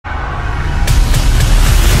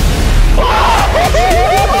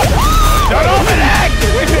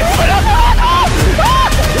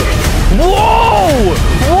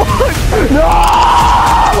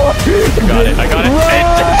it. I got it.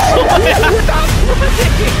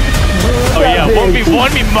 Oh yeah,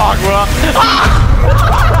 1v1 me, Magma.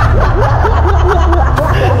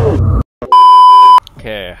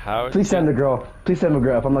 Okay, how? Please send the girl. Please send the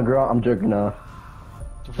girl. If I'm a girl, I'm jerking off.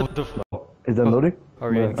 What the fuck? Is that loading? Are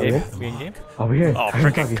we in game? Are we in game? Oh, we here. Oh,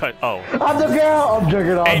 freaking cut. Oh. I'm the girl. I'm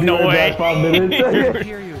jerking off. Ain't no way. 5 minutes.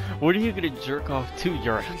 What are you gonna jerk off to?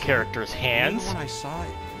 Your character's hands? When I saw it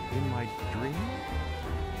in my dream.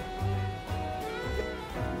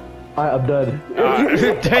 I'm done.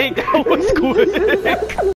 Dang, that was quick.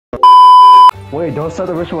 Wait, don't start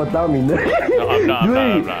the ritual without me. No, I'm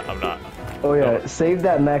not. Oh yeah, save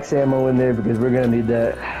that max ammo in there because we're gonna need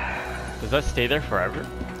that. Does that stay there forever?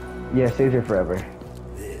 Yeah, stays here forever.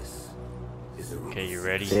 Okay, you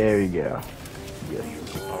ready? There we go. Yes.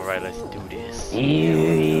 Alright, let's do this.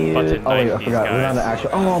 Yeah. About to Oh wait, knife I these forgot. We're on the guys. actual.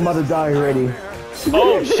 Oh, I'm about to die already.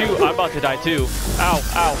 Oh shoot, I'm about to die too. Ow,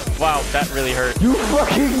 ow, wow, that really hurt. You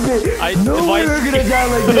fucking bitch! No if way we're gonna die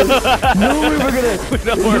like this! No way we're gonna...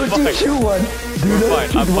 No, we're Don't you shoot one! We're fine,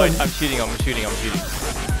 I'm fine, I'm shooting.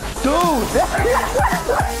 Dude!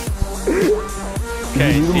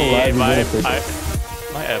 Okay, see,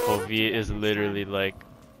 my FOV is literally like...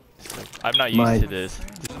 I'm not used to this.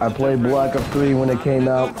 I played Black Ops 3 when it came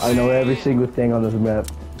out. I know every single thing on this map.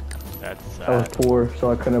 That's sad. I was poor,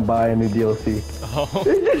 so I couldn't buy any DLC. Oh.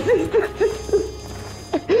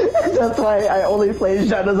 That's why I only played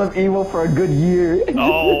Shadows of Evil for a good year.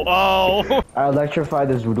 Oh. I electrified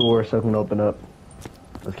this door so it can open up.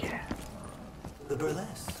 Let's get it. The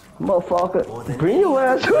burlesque. Motherfucker, bring your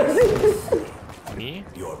ass with Me?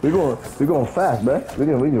 We going fast, man. We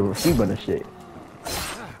gonna receive on this shit.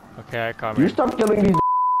 Okay, I come You here. stop killing these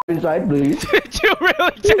inside, please. Did you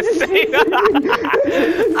really just say that?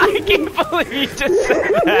 I can't believe you just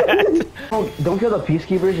said that. Don't kill the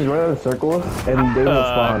peacekeepers, just run in a circle and they will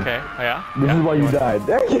spawn. Okay, yeah. This is why you died.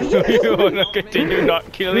 You wanna continue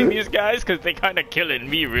not killing these guys? Cause they kinda killing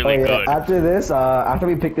me really good. After this, after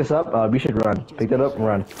we pick this up, we should run. Pick that up and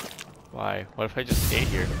run. Why? What if I just stay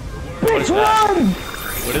here? Bitch, run!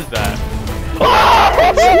 What is that? What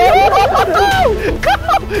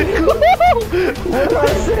did I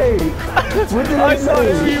say? What did I say? thought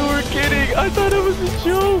you were kidding. I thought it was a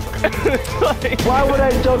joke. Like, Why would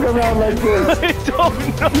I joke around like this? I don't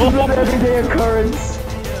know. This is an everyday occurrence.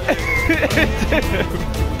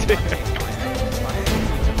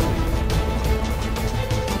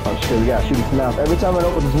 Oh shit, we gotta shoot his mouth. Every time I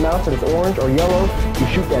open his mouth and it's orange or yellow, you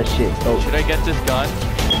shoot that shit. Oh. Should I get this gun?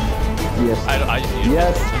 Yes. I just need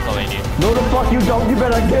yes. this. That's all I need. No the fuck you don't. You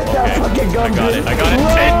better get that fucking gun. I got it. I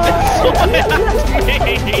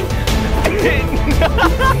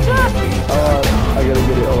gotta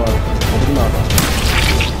get it. Hold on. Open him up.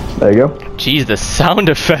 There you go. Jeez, the sound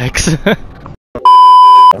effects.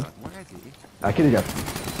 I kidded you.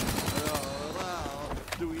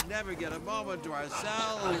 Do we never get a moment to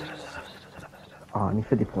ourselves? Oh, I need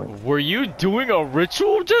 50 points. Were you doing a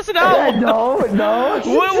ritual just now? No. What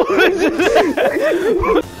was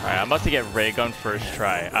that? Alright, I'm about to get ray gun first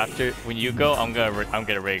try. After when you go, I'm gonna ray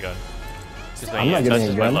gun. I'm not getting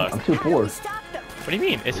a gun. I'm too poor. What do you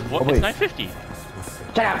mean? It's what? Oh, It's 950.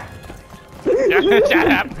 Shut up. Shut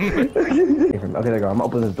up. Okay, there you go. I'm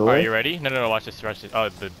opening this door. Are you ready? No, watch this. Oh,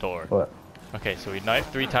 the door. What? Okay, so we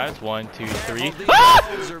knife 3 times. 1, 2, 3.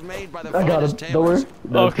 I got him. Don't worry.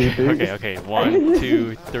 Okay. 1,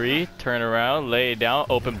 2, 3. Turn around. Lay it down.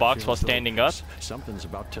 Open box while standing up. Something's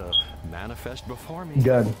about to manifest before me.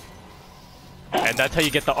 Gun. And that's how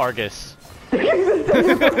you get the Argus. What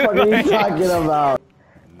are you talking about?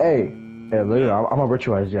 Hey, look, I'm gonna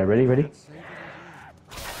ritualize you. Ready?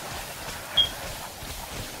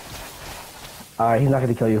 Alright, he's not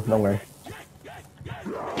gonna kill you. Don't worry.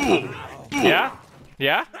 Yeah?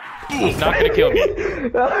 He's not gonna kill me.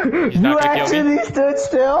 He's not gonna kill me. Stood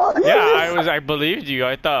still? Yeah, I believed you.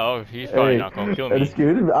 I thought, oh, he's probably not gonna kill me.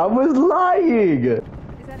 Excuse me, I was lying.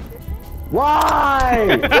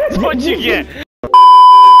 Why? That's what you get.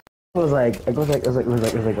 It was like, how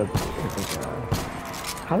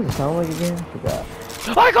does it sound like again? I forgot.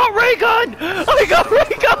 I got ray gun!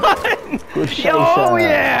 Good shot, Oh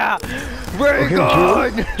yeah! Ray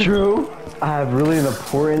gun! Drew, I have really an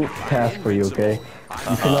important task for you, okay?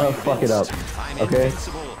 You cannot fuck it up, okay?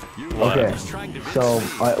 What? Okay, so,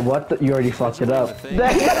 you already fucked it up.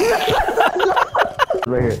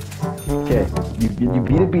 Right here. Okay, you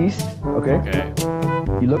beat a beast, okay? Okay.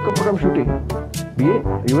 You look up what I'm shooting. Beat it,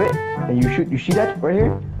 you hit, and you shoot, you see that right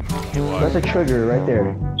here? That's a trigger right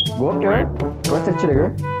there. Go up there, press the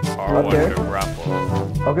trigger, up there.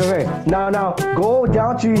 Okay, now, go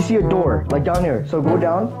down till you see a door, like down here. So go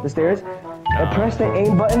down the stairs, And press the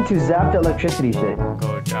aim button to zap the electricity shit.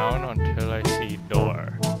 Go down until I see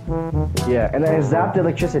door. Yeah, and then zap the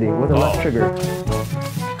electricity with the left trigger.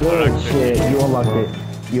 Good shit, you unlocked it.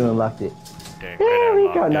 You unlocked it. Okay, There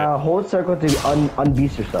we go. Now hold circle to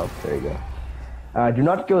unbeast yourself. There you go. Do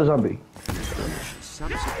not kill a zombie.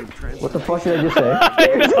 What the fuck did I just say?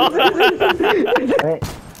 Right.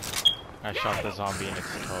 I shot the zombie in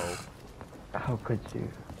its toe. How could you?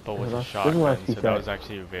 But with a This is shotgun, what so I that said. was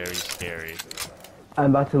actually very scary. I'm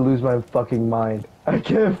about to lose my fucking mind. I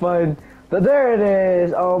can't find. There it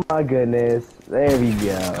is. Oh my goodness. There we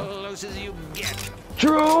go. Close as you get.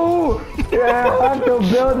 True. Yeah, I have to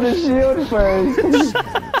build the shield first.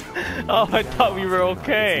 Oh, I thought we were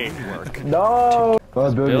okay. No.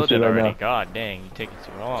 Let's Build it right already. now. God dang, you take it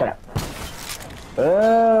too long. Shut up.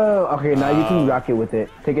 Oh, okay. Now you can rock it with it.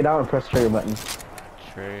 Take it out and press trigger button.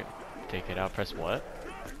 Take it out. Press what?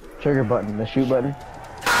 Trigger button. The shoot button.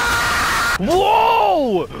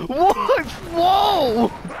 Whoa! What? Whoa!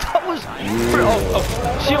 That was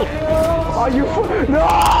shield. Are you?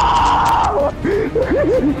 No!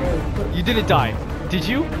 You didn't die, did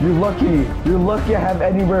you? You're lucky. You're lucky I have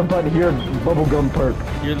anywhere but here bubblegum perk.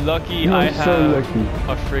 You're lucky You're I so have lucky.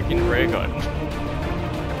 a freaking ray gun.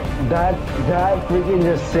 That freaking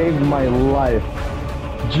just saved my life.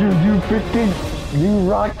 Dude, you freaking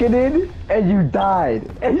rocketed and you died.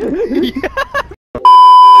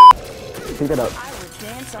 Pick it up.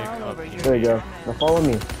 There you go. Now follow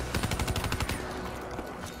me.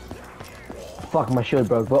 Fuck, my shield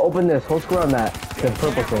broke. But open this. Hold square on that. The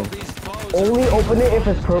purple thing. Only open it if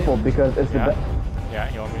it's purple because it's the best. Yeah,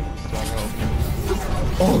 you want me to open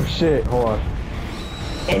it? Oh shit. Hold on.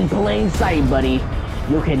 In plain sight, buddy.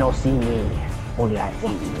 You cannot see me. Only I see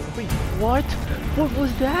you. Wait, what? What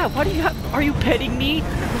was that? Why do you have? Are you petting me?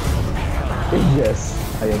 Yes,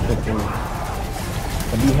 I am kidding.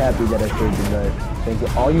 And be happy that I saved your life. Thank you.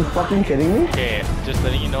 Are you fucking kidding me? Okay, just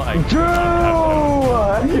letting you know I. Drew!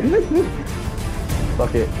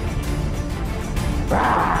 Fuck it.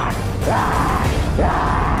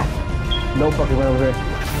 No fucking run over here.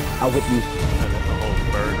 I'll whip you. There's a whole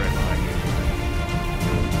bird right behind you.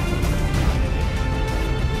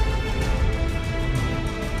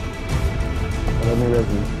 Let me res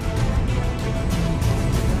you.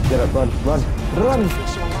 Get up, run.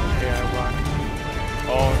 Yeah, run.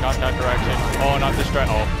 Oh, not that direction. Oh, not this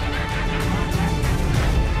direction. Oh.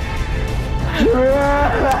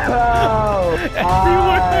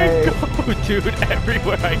 Everywhere I go, dude.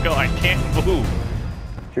 Everywhere I go, I can't move.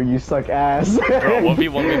 Dude, you suck ass. Bro, 1v1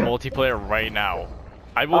 me multiplayer right now.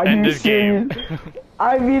 I will end this game.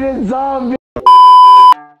 I beat a zombie.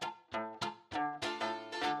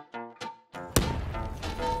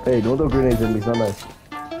 Hey, don't throw grenades at me, it's not nice.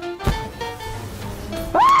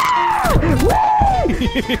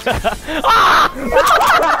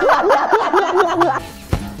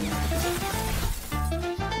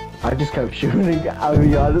 I just kept shooting. I'll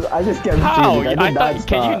be honest. I just kept How? shooting. I thought,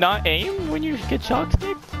 can you not aim when you get shock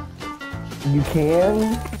sticked? You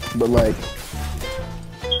can, but like,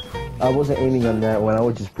 I wasn't aiming on that one. I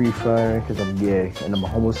was just free firing because I'm gay and I'm a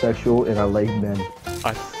homosexual and I like men.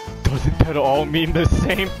 Doesn't that all mean the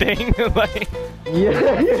same thing? Like,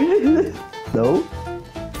 yeah. No.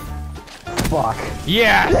 Fuck.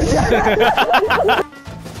 yes.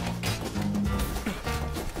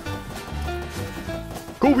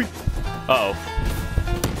 Kobe. Uh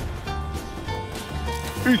oh.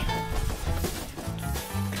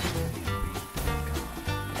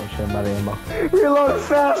 Oh shit, I'm out of ammo. Reload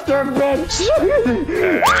faster, bitch!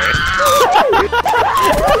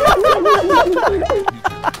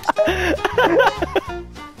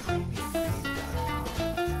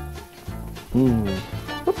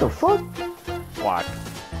 What the fuck? What?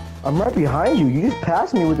 I'm right behind you. You just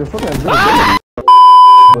passed me with your fucking.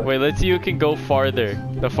 Wait, let's see who can go farther.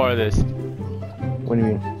 The farthest. What do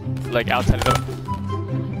you mean? Like outside of the.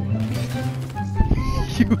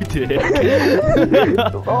 You did.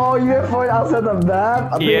 Oh, you didn't find outside the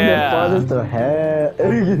map? I think Yeah. the farthest to hell.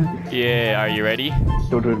 Yeah, are you ready?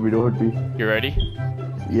 Don't hurt me, don't hurt me. You ready?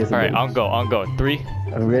 Yes, Alright, I'm I'll go. 3.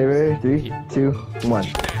 I'm ready. 3, 2, 1.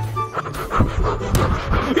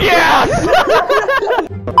 Yes!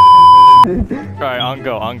 Alright,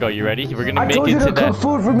 on go. You ready? We're gonna I make told it you to to cook that.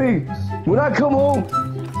 food for me. When I come home,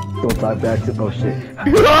 don't talk back to. Oh shit.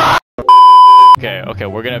 Okay,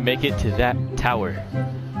 we're gonna make it to that tower.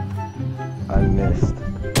 I missed.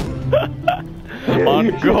 On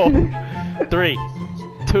go. 3,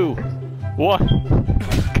 2, 1.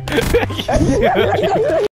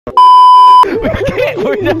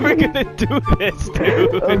 We're never gonna do this,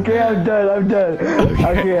 dude. Okay, I'm done. I'm done.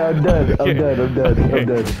 Okay, I'm done. I'm done. I'm done. I'm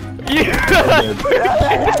done. Yeah.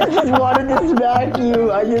 I just wanted to smack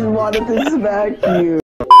you. I just wanted to smack you.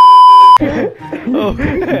 Okay.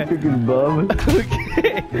 Freaking bum.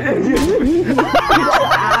 Okay.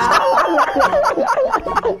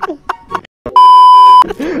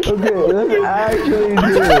 Okay, let's actually do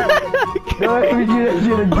it. Don't ever do that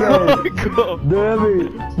shit again. Go. Never do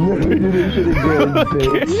that shit again,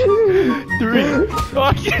 bitch. 3.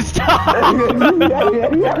 Oh, you stop.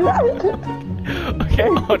 Okay,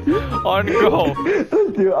 on go.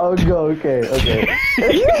 Dude, I'll go. Okay, okay.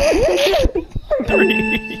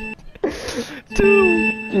 3,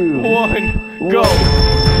 2, 1, go.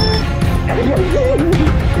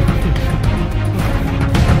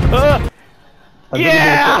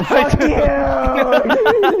 Yeah! Fuck you!